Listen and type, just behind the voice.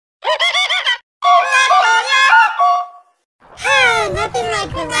nothing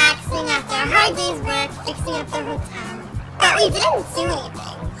like relaxing after a hard day's work fixing up the hotel. But we didn't do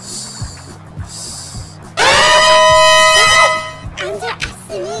anything.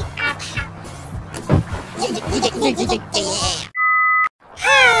 Underestimate our powers.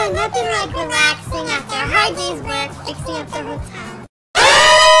 Nothing like relaxing after a hard day's work fixing up the hotel.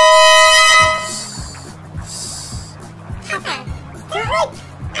 Papa, don't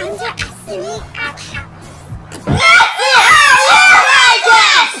underestimate our powers.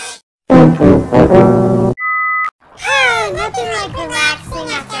 Nothing like relaxing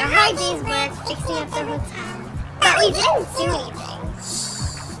after a hard day's work fixing up the hotel. But we didn't do anything.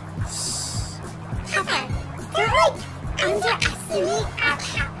 Papa, don't underestimate our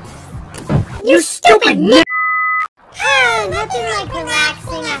powers. You stupid n***! Nothing like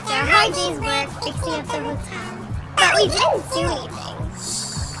relaxing after a hard day's work fixing up the hotel. But we didn't do anything.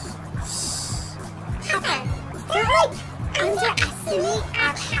 Papa, don't underestimate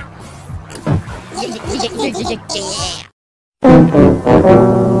our powers.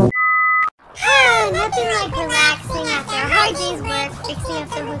 Nothing like relaxing after a hard day's work fixing up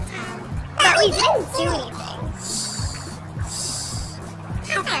the hotel. But we didn't do anything.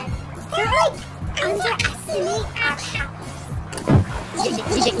 Papa, don't underestimate our powers.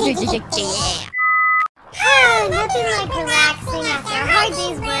 Nothing like relaxing after a hard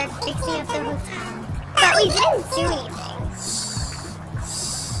day's work fixing up the hotel. But we didn't do anything.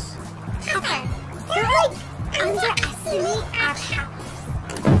 Papa, don't underestimate our powers.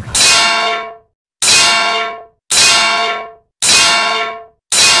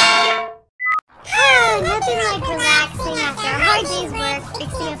 Nothing like relaxing after a hard day's work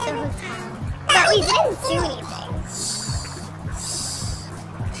fixing up the hotel. But we didn't do anything.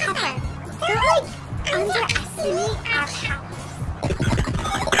 Papa, don't underestimate our powers.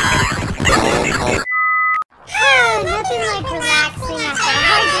 Nothing like relaxing after a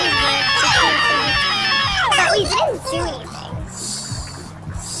hard day's work fixing up the hotel. But we didn't do anything.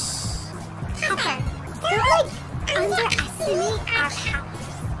 Papa, don't underestimate our powers.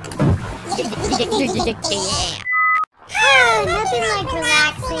 Nothing like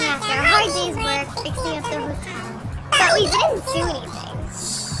relaxing after a hard day's work fixing up the hotel. But we didn't do anything.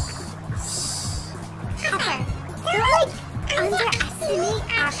 Papa, don't underestimate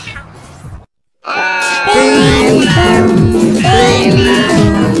our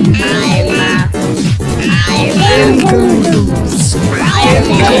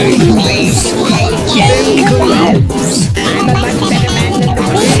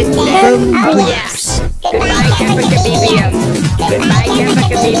Yes. Goodbye, Kappa-Kabibium. Goodbye,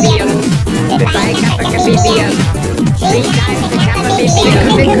 Kappa-Kabibium. Goodbye, Kappa-Kabibium. 3 times the Kappa-Kabibium.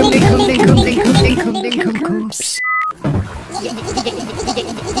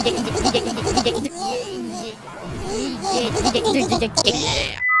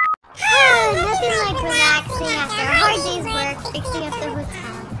 Nothing like relaxing after a hard day's work fixing up the hotel.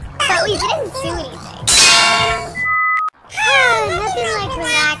 But we didn't do anything. Nothing like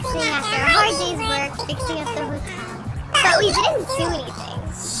relaxing after a hard day's work fixing up the hotel. But we didn't do anything.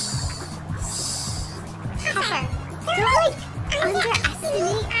 Papa, don't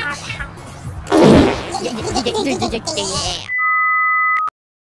underestimate our powers.